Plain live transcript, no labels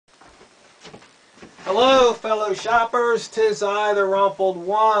Hello, fellow shoppers. 'Tis I, the Rumpled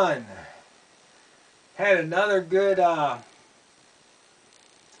One. Had another good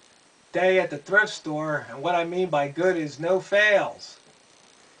day at the thrift store, and what I mean by good is no fails.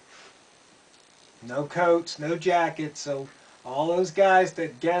 No coats, no jackets. So all those guys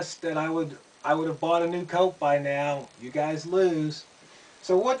that guessed that I would have bought a new coat by now, you guys lose.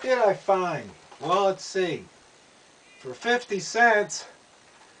 So what did I find? Well, let's see. For 50 cents,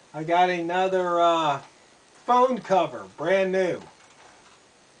 I got another phone cover, brand new.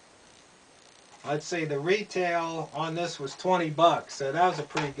 Let's see, the retail on this was 20 bucks, so that was a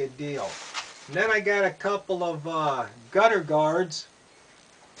pretty good deal. And then I got a couple of gutter guards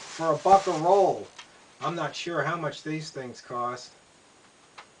for $1 a roll. I'm not sure how much these things cost,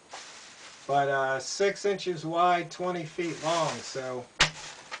 but 6 inches wide, 20 feet long, so I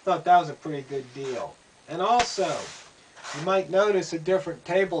thought that was a pretty good deal. And also, you might notice a different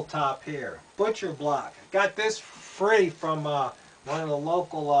tabletop here, butcher block. Got this free from one of the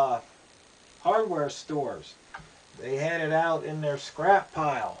local hardware stores. They had it out in their scrap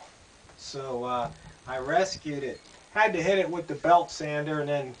pile, so I rescued it. Had to hit it with the belt sander and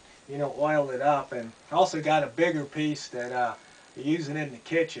then, you know, oil it up. And also got a bigger piece that you're using in the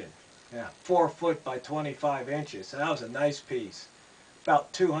kitchen. Yeah, 4 foot by 25 inches. So that was a nice piece.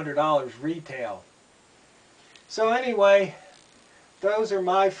 About $200 retail. So anyway, those are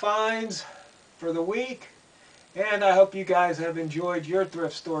my finds for the week. And I hope you guys have enjoyed your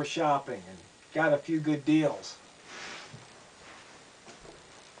thrift store shopping and got a few good deals.